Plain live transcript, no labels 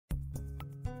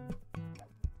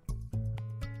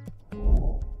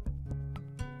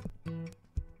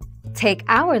Take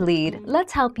our lead,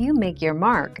 let's help you make your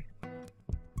mark.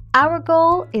 Our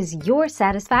goal is your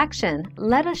satisfaction.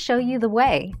 Let us show you the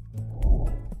way.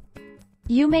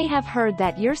 You may have heard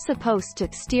that you're supposed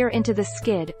to steer into the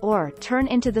skid, or turn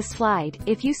into the slide,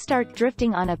 if you start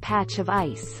drifting on a patch of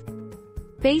ice.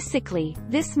 Basically,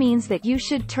 this means that you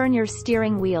should turn your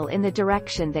steering wheel in the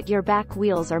direction that your back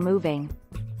wheels are moving.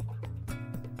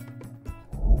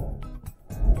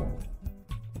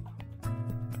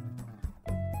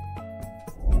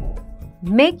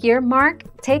 Make your mark,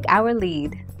 take our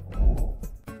lead.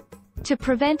 To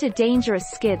prevent a dangerous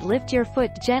skid, lift your foot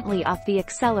gently off the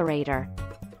accelerator.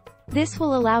 This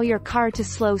will allow your car to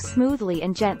slow smoothly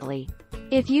and gently.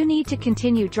 If you need to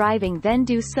continue driving, then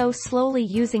do so slowly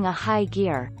using a high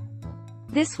gear.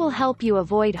 This will help you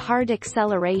avoid hard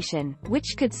acceleration,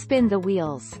 which could spin the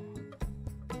wheels.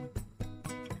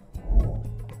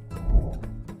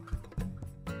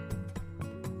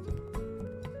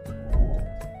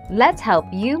 Let's help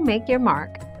you make your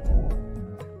mark.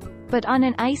 But on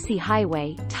an icy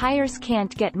highway, tires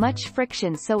can't get much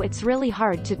friction, so it's really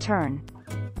hard to turn.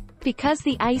 Because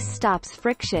the ice stops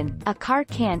friction, a car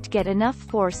can't get enough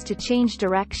force to change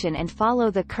direction and follow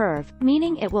the curve,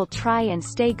 meaning it will try and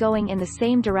stay going in the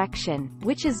same direction,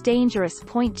 which is dangerous.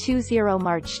 20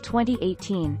 March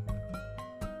 2018.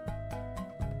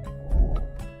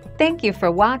 Thank you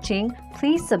for watching.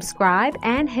 Please subscribe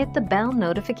and hit the bell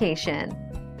notification.